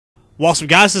What's up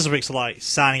guys, this is Rixxalight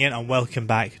signing in and welcome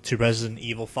back to Resident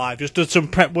Evil 5. Just did some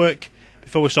prep work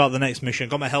before we start the next mission.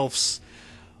 Got my healths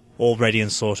all ready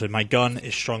and sorted. My gun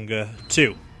is stronger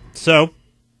too. So,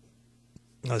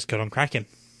 let's get on cracking.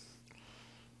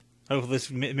 Hopefully this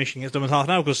mission gets done in half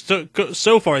an hour, because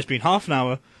so far it's been half an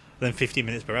hour, then 15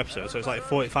 minutes per episode, so it's like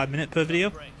 45 minutes per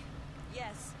video.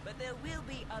 Yes, but there will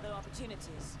be other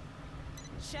opportunities.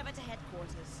 Shove it to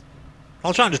headquarters.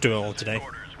 I'll try and just do it all today.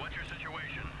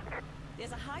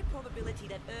 There's a high probability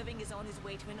that Irving is on his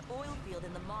way to an oil field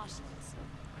in the marshlands.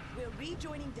 We're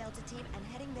rejoining Delta Team and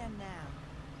heading there now.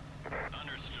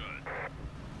 Understood.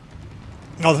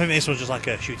 Oh, I think this one's just like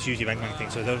a shoot-shooty bang-bang thing,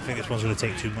 so I don't think this one's going to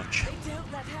take too much. They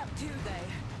don't let up, do they?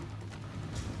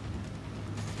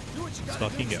 Do what you Let's gotta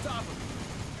fucking do go. to stop them.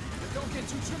 But don't get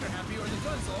too trigger happy or the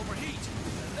guns will overheat.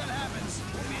 If that happens,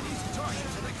 we'll be an easy target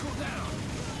until they cool down.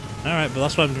 Alright, but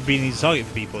that's why I'm being an easy target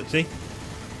for people, you see?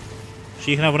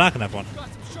 She can have one, I can have one. Got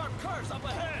some sharp curves up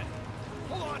ahead.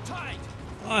 Hold on tight.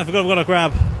 Oh, I forgot I've got to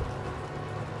grab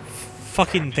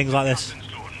fucking things like this.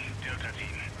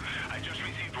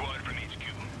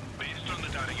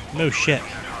 No shit.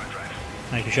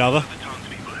 Thank you, Shava.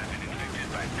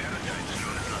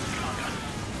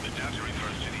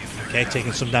 Okay,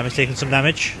 taking some damage, What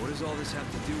does all this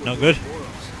have to do with Not good. Boros?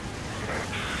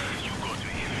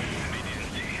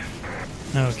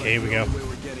 Okay, here we go. The only way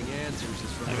we're getting answers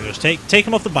is from There we go. Just take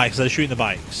them off the bikes, they're shooting the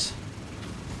bikes.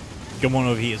 Gun won't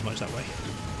overheat as much that way.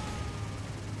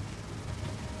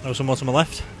 Oh, some more to my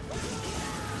left.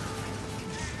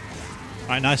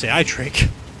 Right, nice AI trick.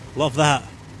 Love that.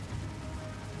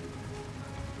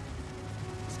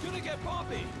 It's gonna get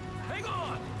bumpy. Hang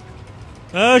on.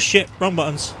 Oh shit, wrong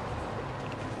buttons.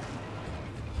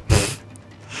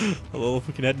 A little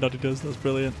fucking head nod he does, that's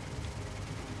brilliant.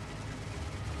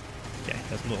 Okay,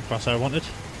 that's the little crosshair I wanted.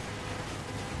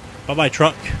 Bye bye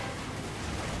truck.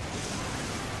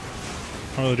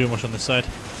 Can't really do much on this side.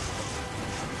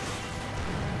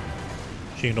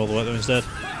 Shooting all the way though instead.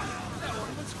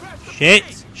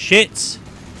 Shit! Shit!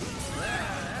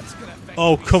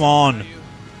 Oh, come on! I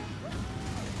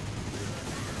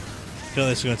feel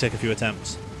like this is going to take a few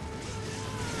attempts.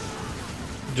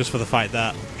 Just for the fact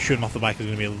that shooting off the bike is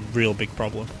going to be a real big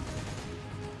problem.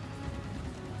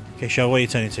 Okay, Shell, where are you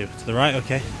turning to? To the right?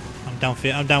 Okay. I'm down for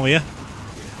you. I'm down with you.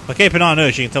 If I keep an eye on her,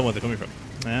 she can tell where they're coming from.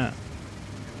 Yeah.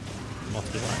 I'm off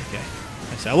to the right, okay.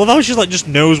 I love how she just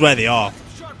knows where they are.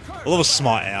 I love a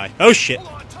smart AI. Oh shit!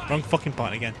 Wrong fucking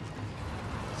point again.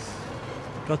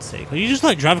 God's sake, can you just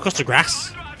drive across the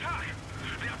grass?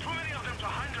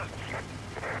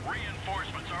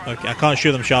 Okay, I can't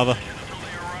shoot them, Shava.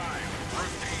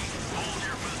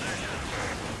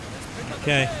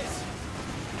 Okay.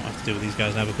 I'll have to deal with these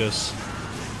guys now because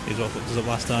these what fucked us up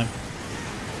last time.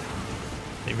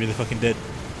 They really fucking did.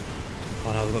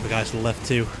 Oh no, they've got the guys to the left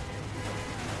too.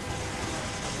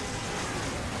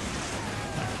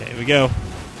 Okay, here we go.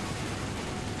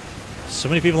 So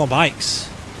many people on bikes.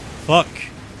 Fuck.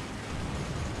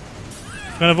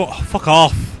 Oh, fuck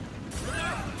off.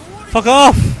 Fuck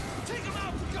off!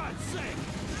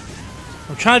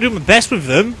 I'm trying to do my best with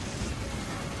them.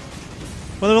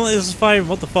 Well, they won't let us fire.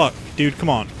 What the fuck? Dude, come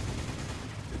on.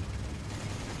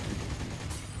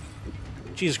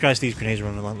 Jesus Christ, these grenades are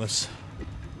relentless.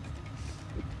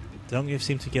 They don't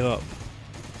seem to give up.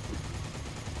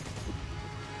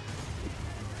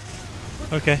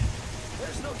 Okay.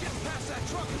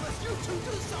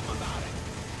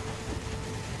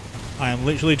 I am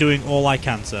literally doing all I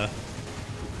can, sir.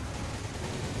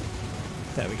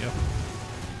 There we go.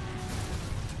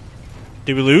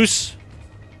 Did we lose?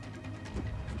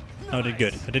 No, I did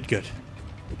good. I did good.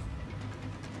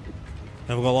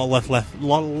 Now we've got a lot left.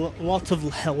 Lot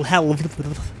of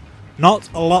health. Not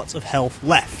a lot of health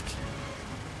left.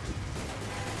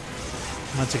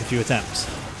 Might take a few attempts.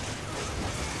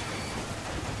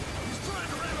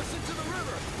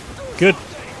 Good.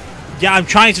 Yeah, I'm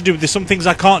trying to do. There's some things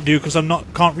I can't do because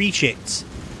can't reach it.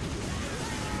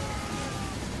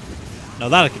 Now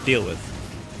that I could deal with.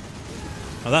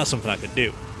 Now that's something I could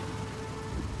do.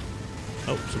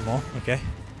 Oh, some more. Okay.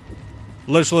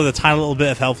 Literally the tiny little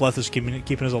bit of health left is keeping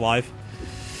us alive.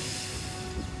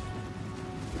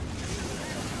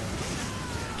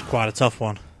 It's quite a tough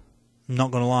one. I'm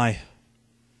not gonna lie.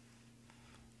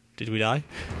 Did we die?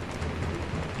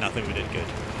 No, I think we did good.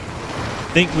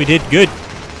 I think we did good.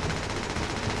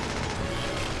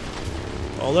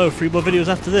 Although 3 more videos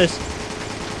after this.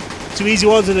 2 easy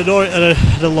ones and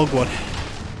a long one.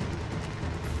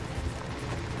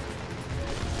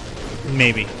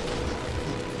 Maybe.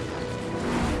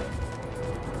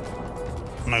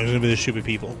 I'm not going to be the stupid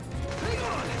people.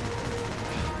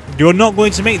 You're not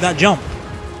going to make that jump.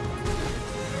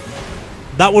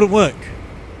 That wouldn't work.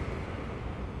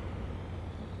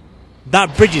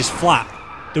 That bridge is flat.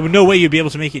 There was no way you'd be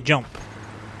able to make it jump.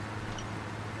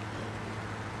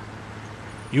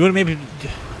 You wouldn't maybe...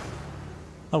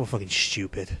 That was fucking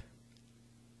stupid.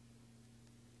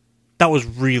 That was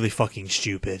really fucking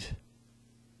stupid.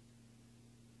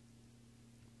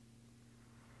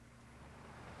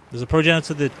 There's a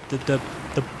progenitor to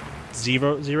the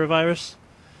zero virus.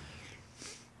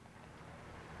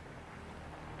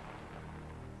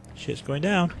 Shit's going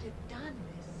down.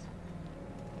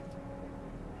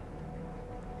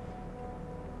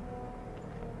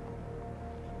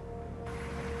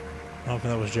 I don't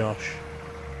think that was Josh.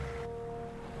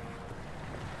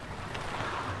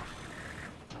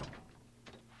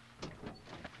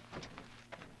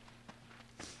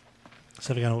 Let's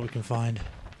have a go what we can find.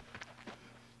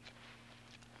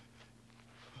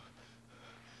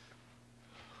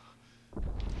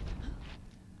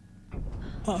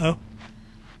 Uh-oh.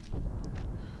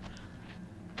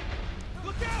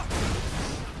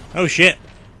 Oh shit.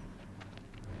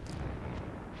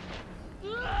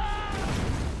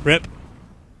 Rip.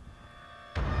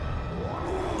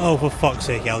 Oh, for fuck's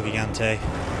sake, El Gigante.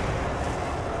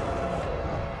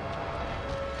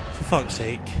 For fuck's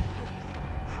sake.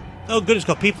 Oh good, it's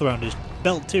got people around his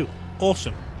belt too.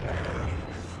 Awesome.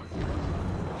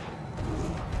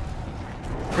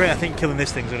 Great, I think killing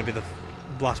this thing's going to be the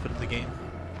last bit of the game.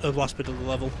 The last bit of the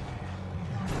level.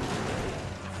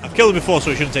 I've killed it before,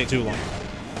 so it shouldn't take too long.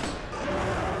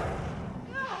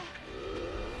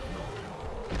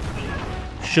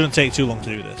 Shouldn't take too long to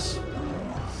do this.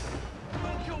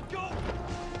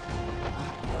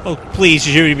 Oh, please,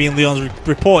 you should already be in Leon's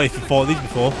report if you fought these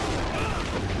before.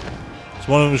 So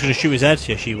one of them was going to shoot his head?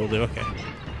 Yeah, she will do, okay.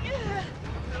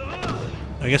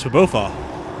 I guess we both are.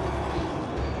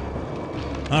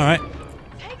 Alright.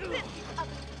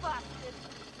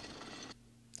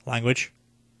 Language.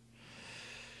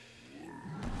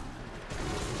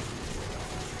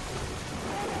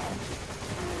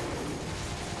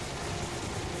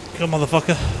 Come on,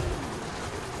 motherfucker.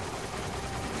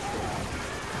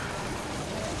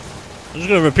 I'm just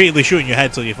gonna repeatedly shoot in your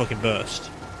head till you fucking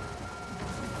burst.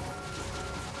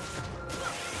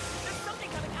 There's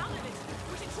something coming out of it.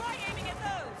 We should try aiming at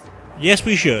those. Yes,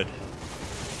 we should.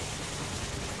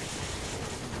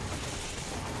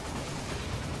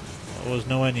 That was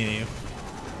nowhere near you.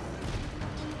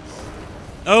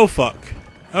 Oh fuck.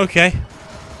 Okay.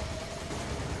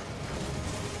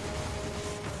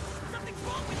 Something's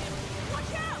wrong with him.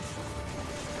 Watch out!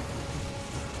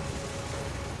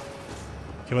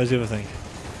 Okay, where's the other thing?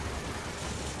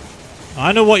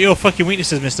 I know what your fucking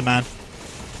weakness is, Mr. Man.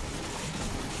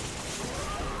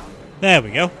 There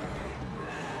we go.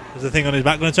 Is the thing on his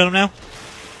back going to turn up now?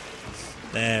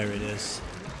 There it is.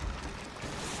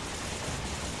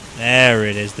 There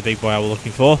it is, the big boy I was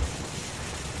looking for.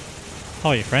 How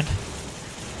are you, friend?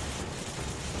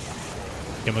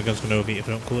 Okay, my gun's going to overheat if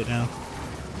I don't cool it down.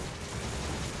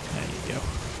 There you go.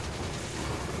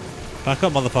 Back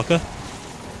up, motherfucker.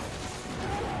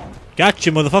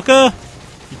 Gotcha, motherfucker!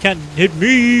 You can't hit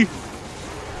me!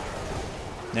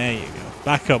 There you go.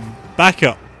 Back up. Back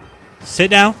up. Sit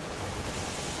down.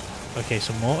 Okay,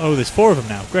 some more. Oh, there's 4 of them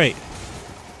now. Great.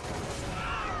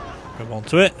 Grab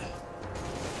onto it.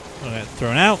 I'll get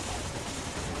thrown out.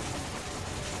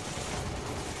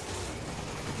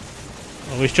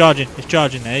 Oh, he's charging. He's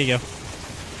charging. There you go.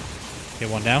 Get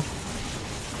 1 down.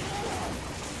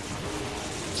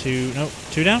 2. No,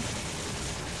 2 down.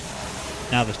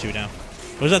 Now there's 2 down.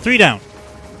 Was that 3 down?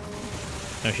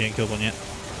 No, she ain't killed 1 yet.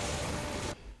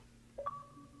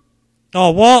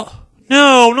 Oh, what?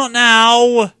 No, not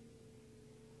now!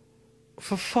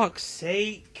 For fuck's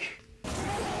sake.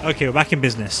 Okay, we're back in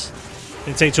business.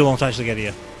 Didn't take too long to actually get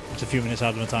here. It's a few minutes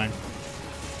out of my time.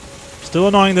 Still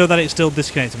annoying though that it's still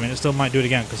disconnected me and it still might do it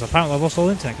again because apparently I've lost all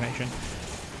internet connection.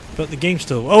 But the game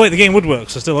still... Oh wait, the game would work,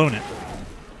 so I still own it.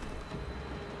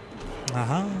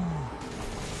 Aha.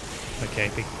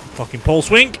 Okay, big fucking pole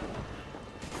swing.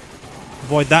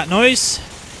 Avoid that noise.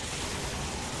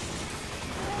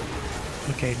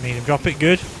 Okay, made him drop it,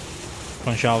 good.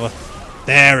 Come on, Shalva.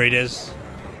 There it is.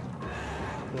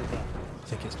 I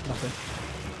think it's nothing.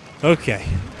 Okay.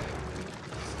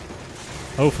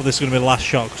 Hopefully this is going to be the last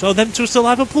shot. So them two still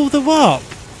haven't blew them up.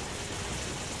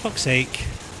 Fuck's sake.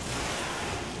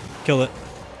 Kill it.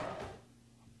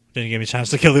 Didn't give me a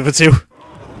chance to kill the other 2.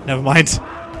 Never mind.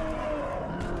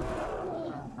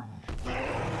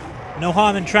 No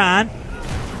harm in trying.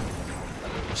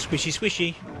 Squishy,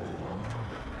 squishy.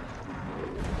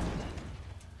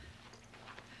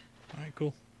 Alright,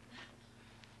 cool.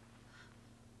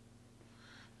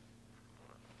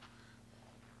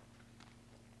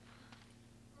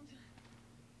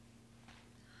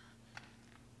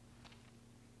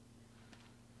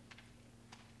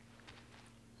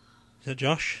 Is that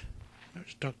Josh? No,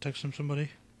 just dog text from somebody.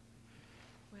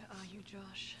 Where are you,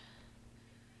 Josh?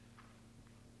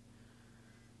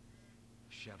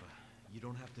 Sheva, you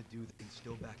don't have to do that and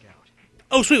still back out.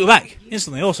 Oh, sweet, we're back!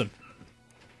 Instantly, awesome.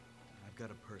 I've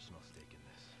got a personal stake in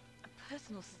this. A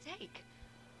personal stake?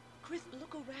 Chris,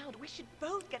 look around. We should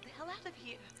both get the hell out of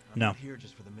here. I'm No. not here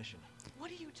just for the mission.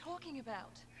 What are you talking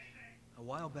about? A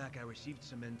while back, I received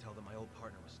some intel that my old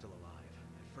partner was still alive.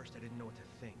 At first, I didn't know what to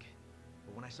think.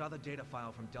 But when I saw the data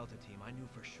file from Delta Team, I knew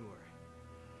for sure.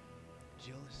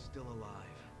 Jill is still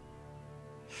alive.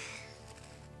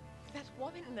 That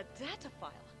woman in the data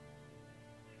file.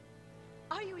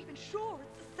 Are you even sure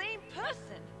it's the same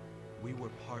person? We were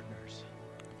partners.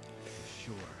 For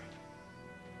sure.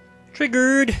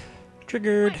 Triggered.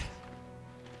 Triggered.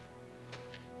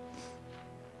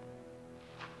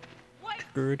 Wait,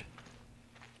 Triggered.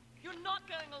 you're not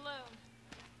going alone.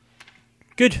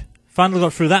 Good. Finally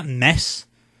got through that mess.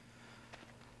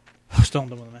 Still not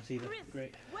done with the mess either. Chris,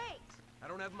 Great. wait. I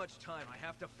don't have much time. I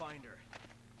have to find her.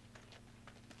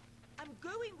 I'm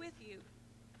going with you.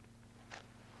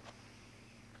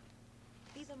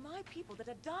 These are my people that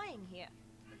are dying here.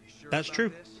 Are you sure That's about true.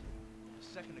 This?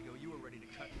 A second ago, you were ready to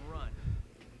cut and run.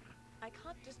 I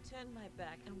can't just turn my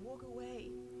back and walk away.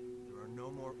 There are no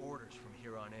more orders from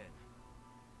here on in.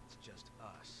 It's just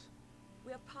us.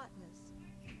 We are partners.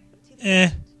 To the Eh.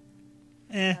 end.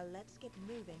 Eh. Now let's get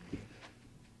moving.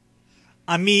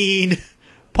 I mean,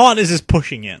 partners is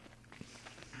pushing it.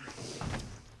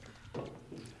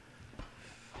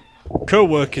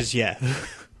 Co-workers, yeah.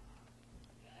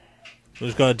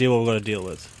 We've got to deal with what we've got to deal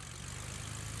with.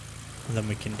 And then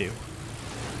we can do.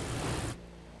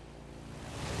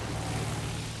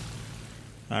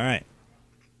 Alright.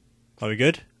 Are we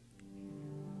good?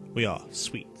 We are.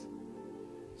 Sweet.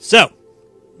 So,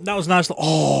 that was nice.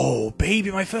 Oh,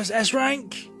 baby, my first S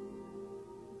rank!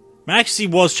 I actually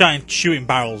was shooting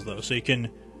barrels, though, so you can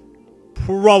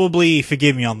probably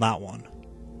forgive me on that one.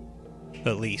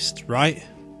 At least, right?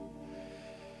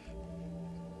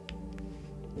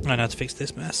 I know how to fix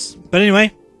this mess. But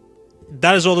anyway,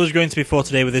 that is all there was going to be for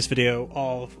today with this video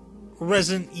of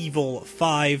Resident Evil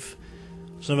 5.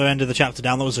 So I've ended the chapter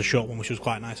down. That was a short one, which was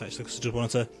quite nice, actually, because I just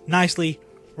wanted to nicely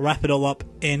wrap it all up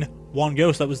in one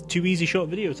go. So that was 2 easy short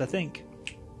videos, I think.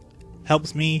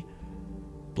 Helps me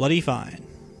bloody fine.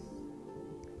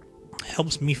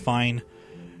 Helps me fine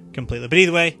completely. But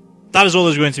either way, that is all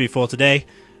there's going to be for today.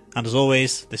 And as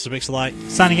always, this is Rixxalight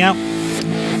signing out.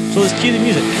 So let's cue the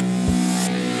music.